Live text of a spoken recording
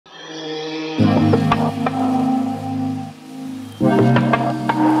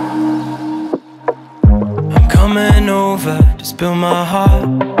I'm coming over to spill my heart.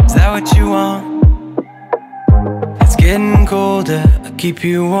 Is that what you want? It's getting colder, I'll keep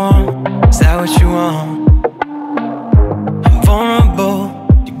you warm. Is that what you want? I'm vulnerable,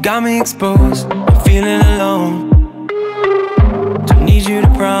 you got me exposed. I'm feeling alone. Don't need you to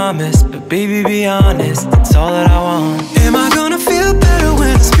promise, but baby, be honest, it's all that I want. Am I gonna feel better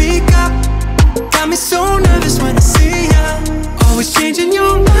when I speak up? Got me so nervous when I see ya. Always changing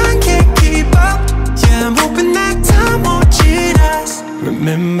your mind, can't keep up. Yeah, I'm hoping that time won't cheat us.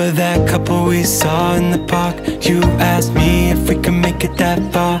 Remember that couple we saw in the park? You asked me if we could make it that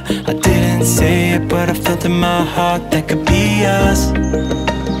far. I didn't say it, but I felt in my heart that could be us.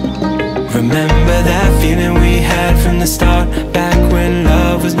 Remember that feeling we had from the start, back when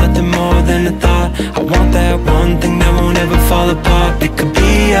love was nothing more than a thought. I want that one thing that won't ever fall apart. It could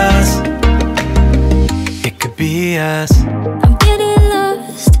be us. It could be us. I'm getting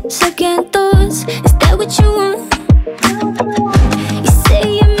lost, second thoughts. Is that what you want?